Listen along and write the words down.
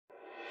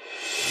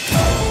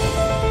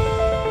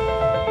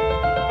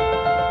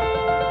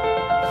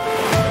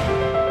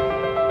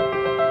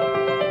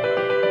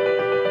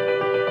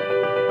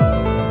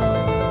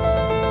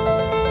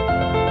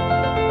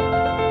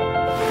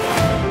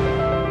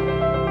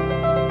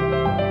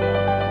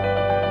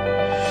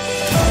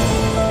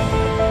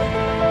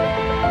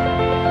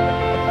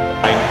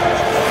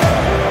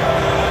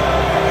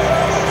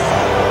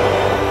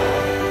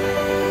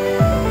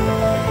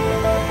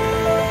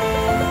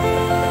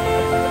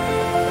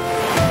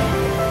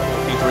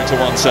to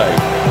one save.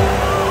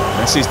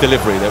 Messi's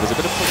delivery, there was a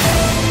bit of...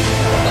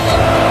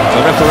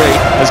 The referee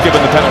has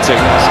given the penalty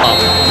up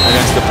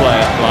against the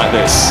player like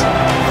this.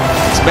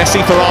 It's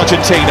Messi for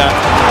Argentina.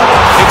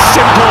 It's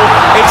simple,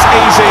 it's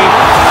easy,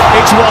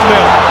 it's 1-0.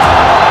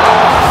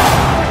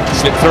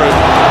 Slip through,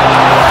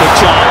 good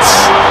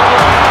chance.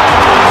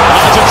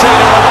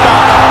 Argentina on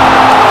back.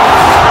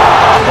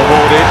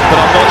 Awarded, but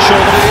I'm not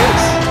sure that it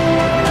is.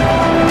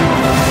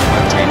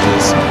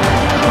 Argentina's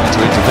trying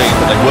to intervene,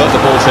 but they work the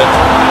ball to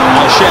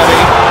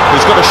Al-Sheri,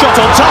 who's got a shot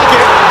on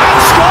target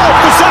and scored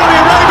for Saudi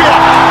Arabia.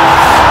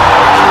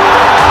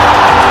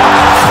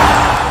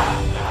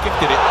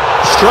 Gifted it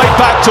straight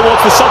back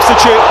towards the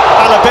substitute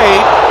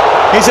Alabi.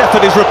 His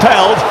effort is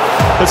repelled,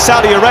 but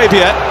Saudi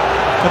Arabia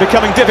are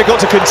becoming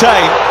difficult to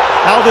contain.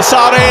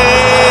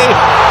 Al-Dasari!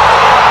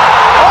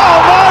 Oh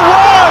my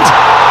word!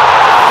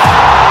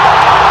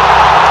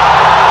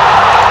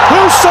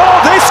 Who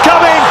saw this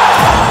coming?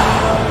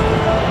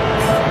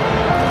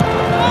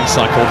 He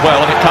cycled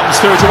well and it comes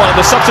through to one of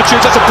the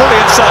substitutes. That's a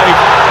brilliant save.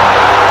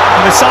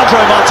 And Lisandro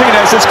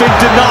Martinez has been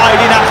denied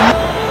in action.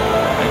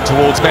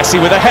 Towards Messi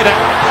with a header.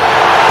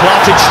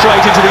 Planted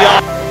straight into the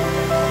arm.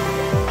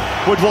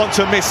 Would want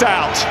to miss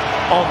out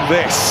on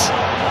this.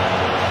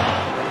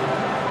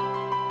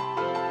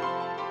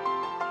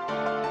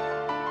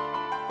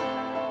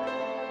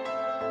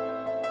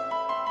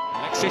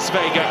 Alexis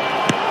Vega.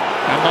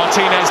 And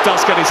Martinez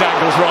does get his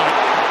angles right.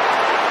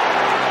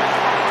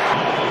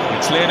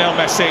 It's Lionel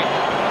Messi.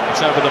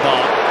 It's over the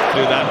bar.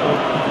 Do that. Or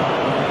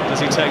does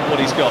he take what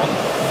he's got?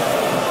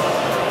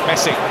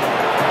 Messi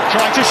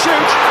trying to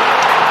shoot.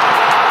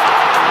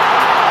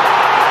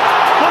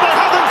 Well, they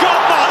haven't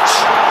got much.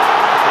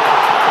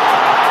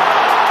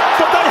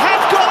 But they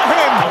have got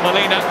him.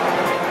 Molina.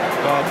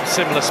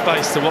 Similar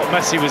space to what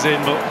Messi was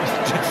in, but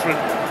different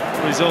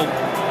result.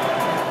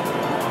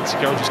 To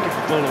go, just give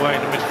the ball away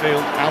in the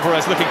midfield.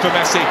 Alvarez looking for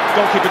Messi.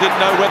 Goalkeeper didn't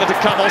know whether to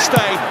come or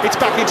stay. It's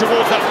back in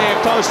towards that near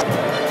post.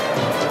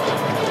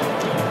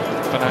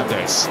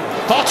 Fernandez.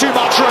 Far too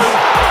much room.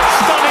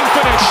 Stunning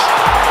finish.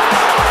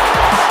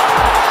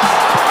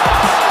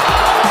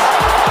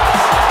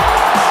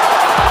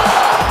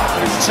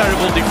 It's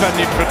terrible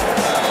defending from...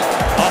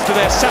 After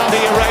their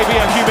Saudi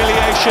Arabia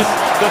humiliation,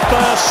 the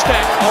first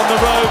step on the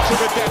road to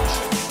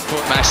redemption.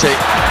 Put Messi.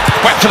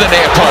 Went for the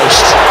near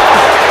post.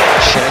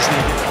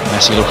 Szczesny.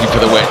 Messi looking for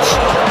the width.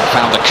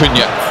 Found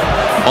Acuna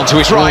onto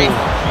his right.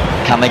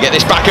 Can they get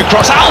this back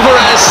across?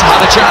 Alvarez had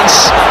a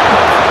chance.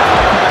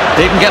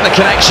 Didn't get the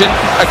connection.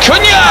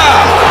 Acuna!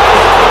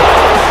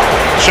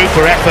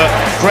 Super effort.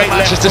 Great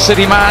Manchester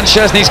City man.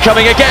 Szczesny's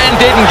coming again.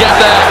 Didn't get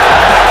there.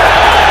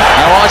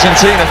 Now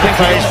Argentina think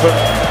plays, but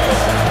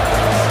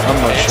I'm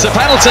not it's sure. a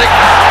penalty.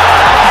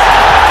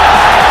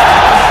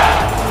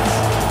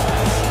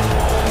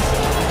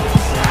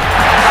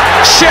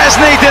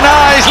 Szczesny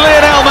denies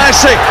Lionel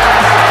Messi.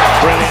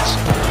 Brilliant.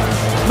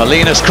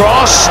 Molina's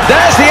cross,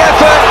 there's the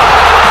effort,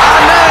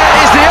 and there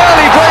is the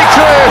early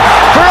breakthrough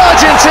for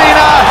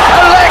Argentina.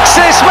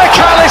 Alexis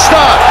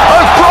McAllister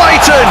of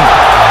Brighton,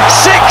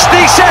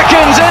 60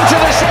 seconds into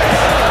the...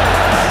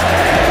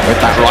 With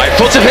that right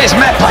foot of his,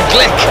 met by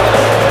Glick,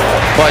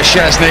 by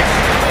Szczesny.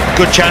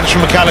 Good chance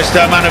from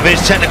McAllister, man of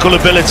his technical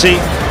ability.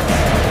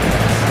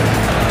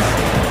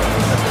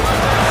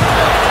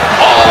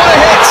 Oh, what a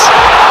hit!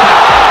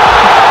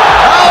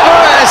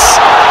 Alvarez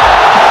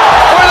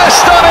with a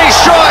stunning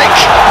strike,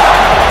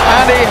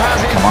 and he has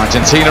it. Come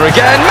Argentina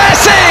again,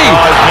 Messi!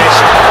 Oh, he's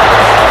missed.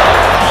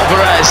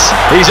 Alvarez,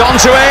 he's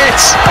onto it.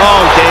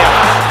 Oh dear.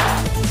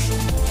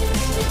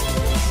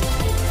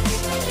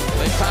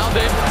 They found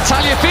him.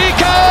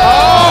 Tagliafico!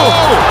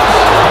 Oh!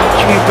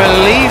 Can you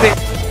believe it?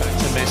 Back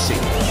to Messi.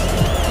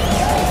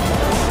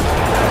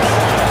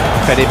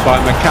 Fed in by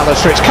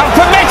McAllister. It's come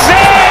for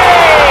Messi!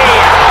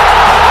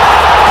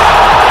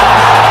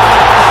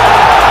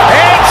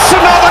 It's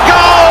another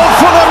goal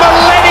for the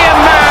Millennium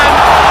Man.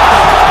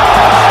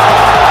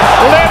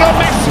 Little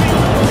Messi.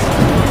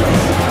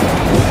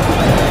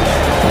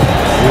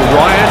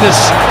 Ryan has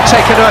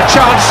taken a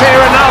chance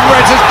here and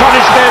Alvarez has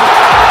punished him.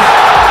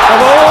 Of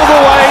all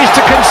the ways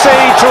to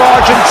concede to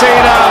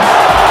Argentina,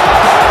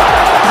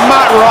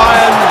 Matt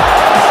Ryan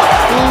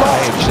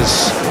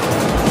has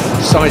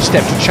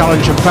sidestepped a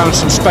challenge and found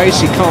some space.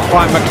 He can't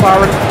find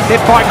McLaren.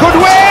 Hit by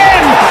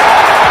Goodwin!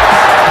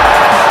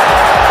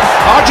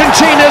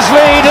 Argentina's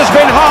lead has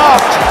been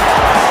halved.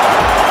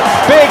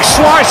 Big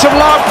slice of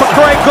luck for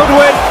Craig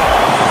Goodwin.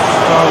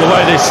 Oh, the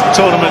way this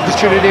tournament...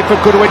 Opportunity for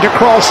Goodwin to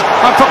cross,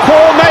 and for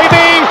Paul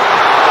maybe.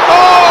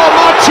 Oh,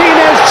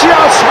 Martinez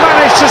just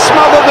managed to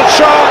smother the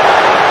shot.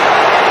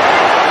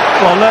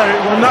 Well,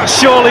 that's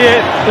surely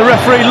it. The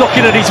referee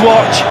looking at his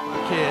watch.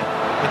 Here,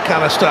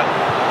 McAllister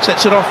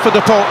sets it off for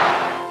the ball.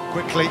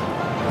 Quickly.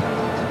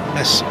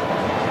 Yes.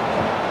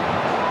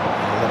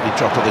 Lovely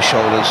drop of the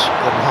shoulders.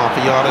 Half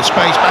a yard of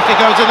space. Back it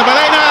goes into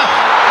Molina.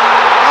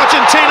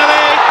 Argentina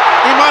lead.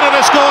 He might have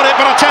scored it,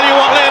 but I'll tell you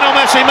what, Lionel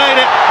Messi made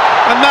it.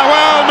 And now,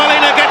 well,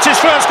 Molina gets his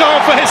first goal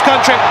for his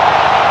country.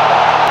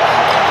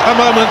 A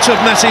moment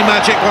of Messi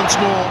magic once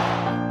more.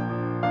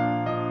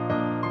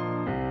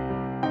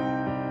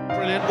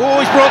 Oh,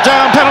 he's brought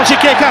down. Penalty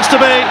kick has to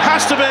be.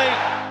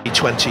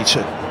 22.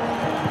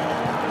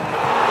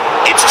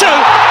 It's 2.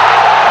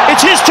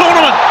 It's his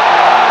tournament.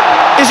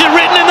 Is it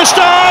written in the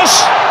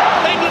stars?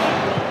 England.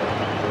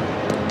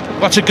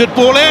 That's a good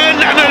ball in,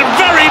 and a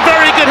very,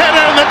 very good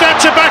header, and the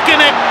Dutch are back in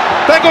it.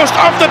 There goes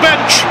off the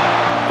bench.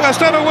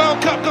 First ever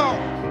World Cup goal.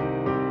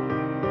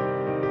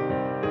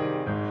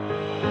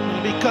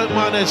 It'll be Coat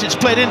Miners. It's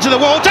played into the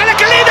wall.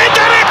 Delicately, they've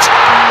done it!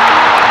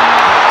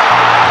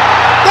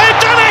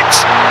 They've done it!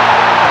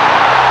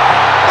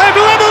 They've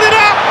levelled it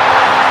up!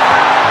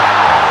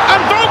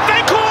 And Vogue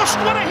Weghorst,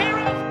 what a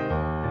hero!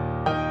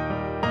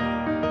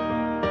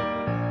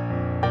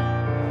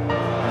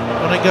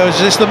 On it goes,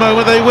 is this the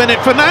moment they win it?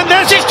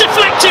 Fernandez, it's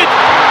deflected!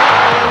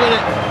 They win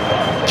it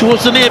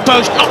towards the near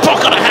post. Oh,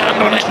 got a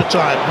hand on it. Extra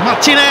time.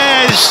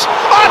 Martinez!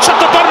 Oh, it's at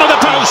the bottom of the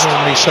post!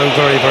 Normally so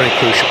very, very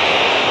crucial.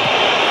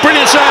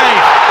 Brilliant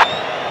save!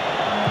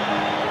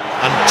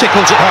 And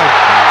tickles it home.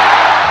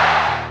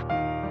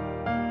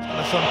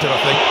 I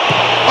think.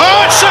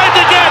 Oh, it's saved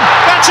again!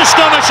 That's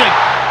astonishing!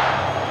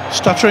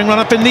 Stuttering run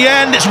up in the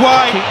end, it's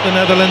wide. Keep the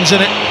Netherlands in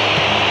it.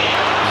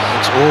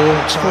 It's all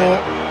for.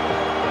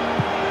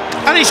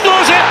 And he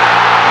scores it!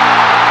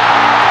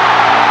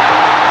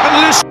 And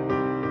loose.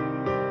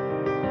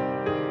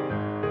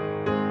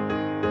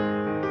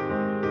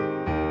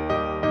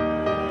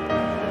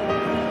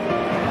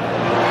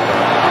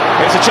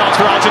 Here's a chance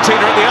for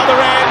Argentina at the other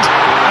end,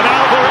 and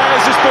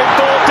Alvarez has been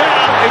brought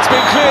down. It's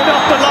been cleared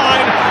off the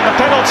line. A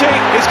penalty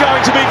is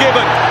going to be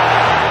given.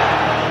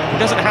 He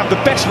doesn't have the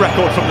best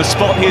record from the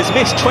spot. He has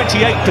missed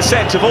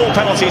 28% of all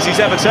penalties he's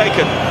ever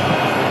taken.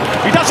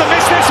 He doesn't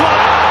miss this one.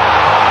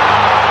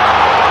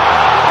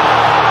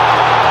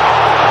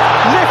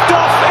 Lift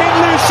off in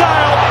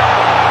Lusail.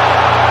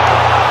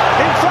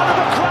 In front of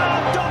a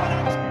crowd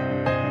dominant.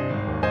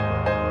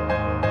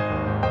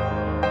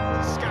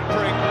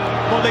 Scampering.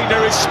 Molina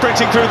is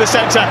sprinting through the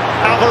centre.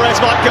 Alvarez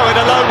might go it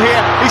alone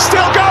here. He's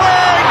still going!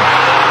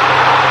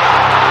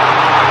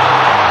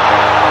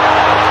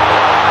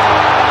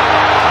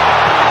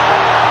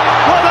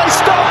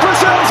 Stop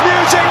Brazil's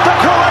music, but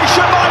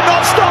Croatia might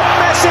not stop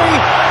Messi.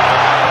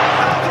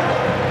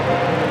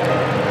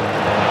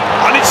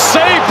 And it's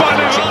saved by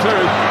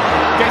through.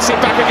 Gets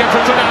it back again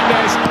from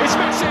Fernandez. It's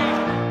Messi.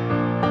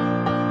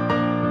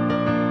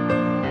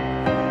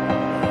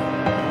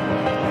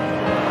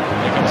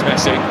 Here comes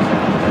Messi.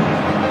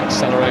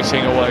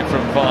 Accelerating away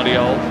from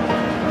Vardiol.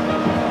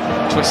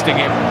 Twisting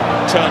him,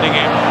 turning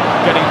him,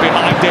 getting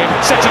behind him,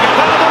 setting up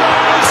Alvarez.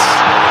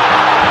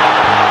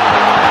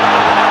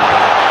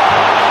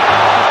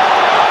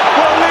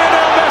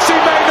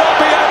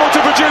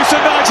 Produce a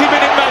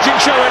 90-minute magic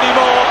show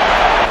anymore.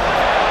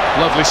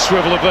 Lovely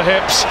swivel of the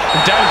hips.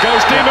 And down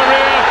goes Di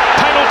Maria.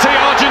 Penalty,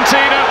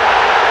 Argentina.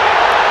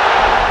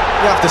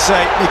 You have to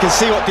say, you can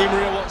see what Di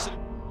Maria wants.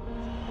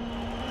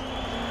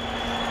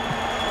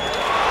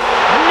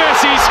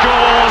 Messi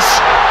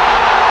scores.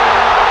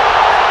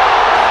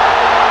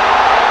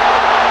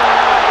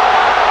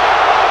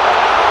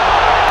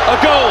 A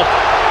goal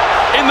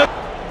in the.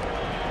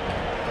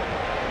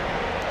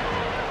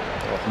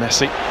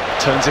 Messi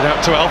turns it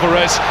out to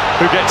Alvarez,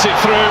 who gets it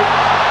through.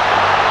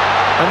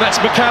 And that's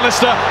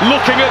McAllister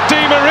looking at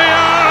Di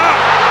Maria.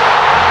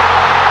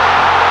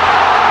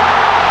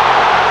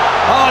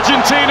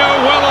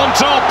 Argentina well on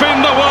top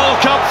in the World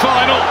Cup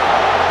final.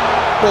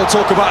 We'll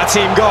talk about a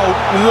team goal.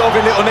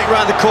 Lovely little nick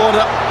round the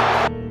corner.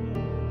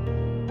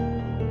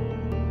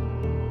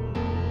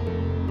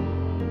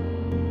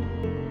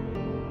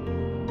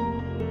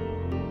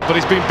 But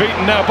he's been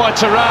beaten now by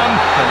Thuram.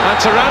 And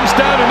Thuram's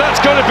down, and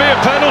that's going to be a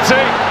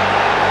penalty.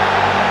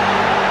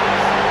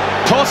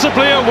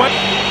 Possibly a way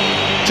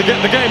to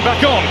get the game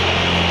back on.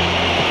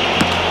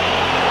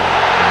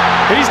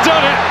 He's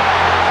done it.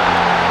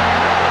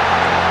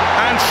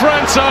 And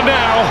France are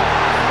now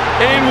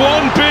in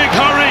one big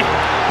hurry.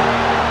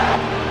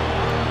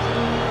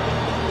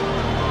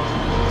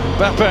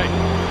 Mbappe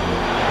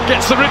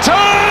gets the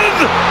return.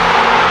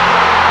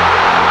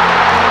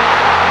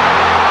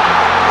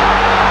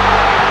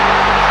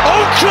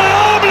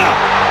 Incroyable!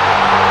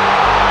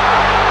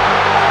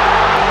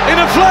 In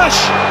a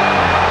flash.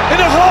 In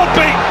a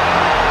heartbeat!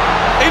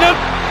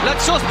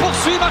 L'action se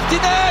poursuit,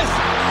 Martinez!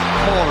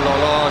 Oh là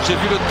là, j'ai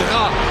vu le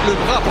bras.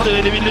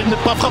 Ne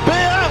pas frapper,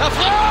 hein? La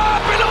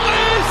frappe et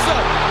Loris!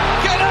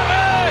 Quel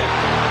arrêt!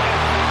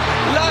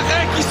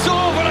 L'arrêt qui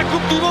sauve la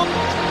Coupe du Monde!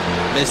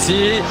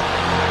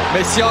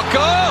 Messi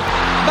encore!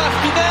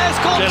 Martinez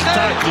contre!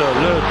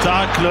 Le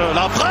tacle,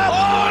 la frappe!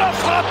 Oh, la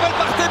frappe, elle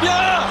partait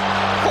bien!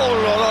 Oh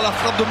là là, la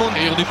frappe de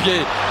Mondiale du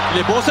pied. Il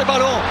est bon ce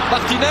ballon.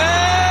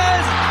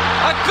 Martinez!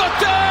 À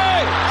côté!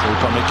 C'est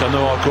pas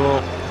Mécano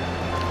encore.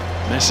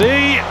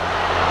 Messi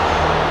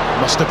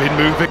must have been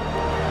moving.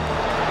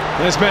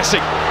 There's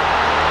Messi.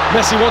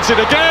 Messi wants it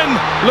again.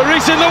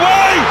 Lloris in the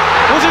way.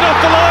 Was it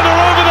off the line or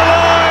over the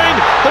line?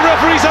 The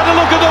referee's had a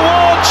look at the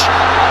watch.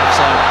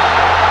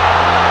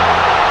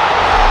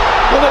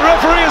 Well, the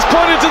referee has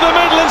pointed to the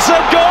middle and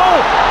said goal.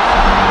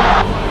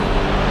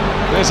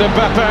 There's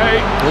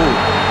Mbappe. Ooh.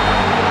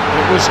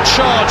 It was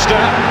charged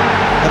at,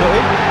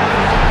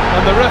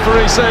 and the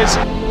referee says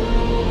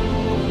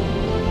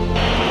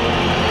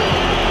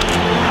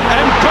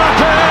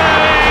Mbappe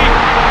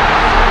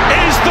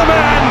is the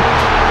man.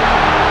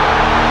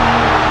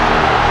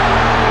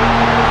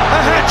 A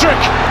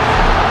hat-trick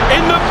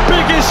in the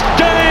biggest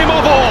game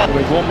of all.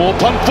 With one more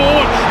punt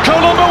forward,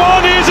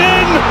 Colomboani is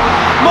in.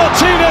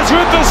 Martinez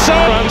with the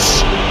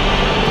France,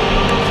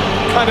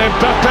 and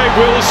Mbappe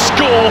will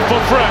score for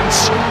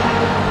France.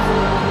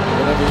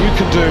 Whatever you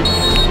can do,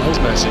 his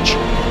message,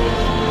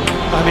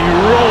 and he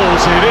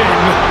rolls it in.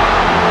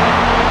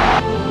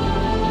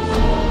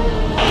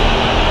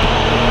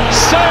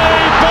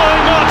 Saved by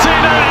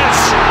Martinez,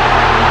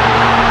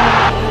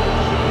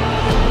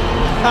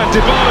 and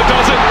Dybala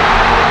does it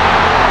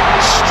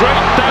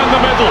straight down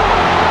the middle.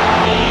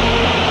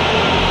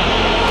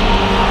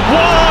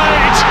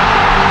 Wide.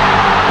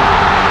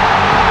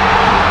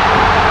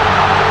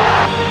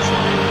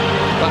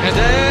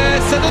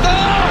 Paredes, c'est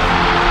dedans.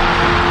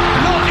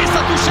 Loris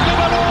a touché le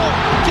ballon.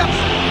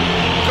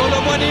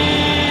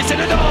 Colomboani, c'est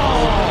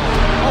dedans.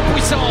 En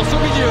puissance au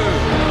milieu.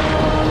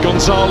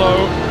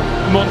 Gonzalo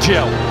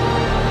Montiel,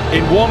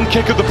 in one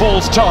kick of the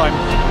ball's time,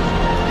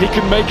 he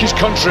can make his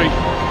country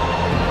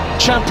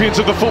champions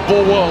of the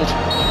football world.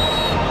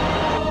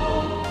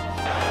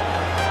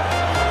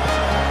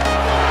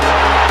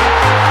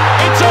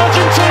 It's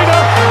Argentina.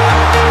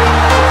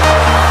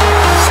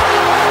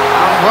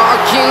 I'm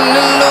walking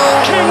alone,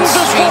 Kings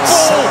of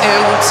streets are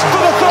football empty.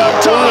 for the third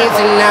The only time.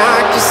 thing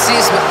I can see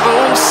is my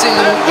own And the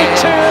silhouette.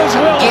 tears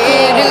will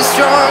Getting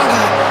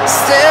stronger,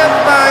 step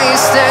by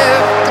step.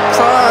 The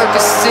clock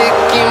is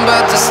ticking,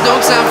 but there's no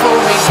time for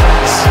me.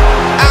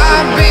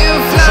 I've been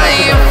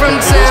flying from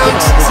town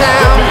to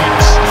town.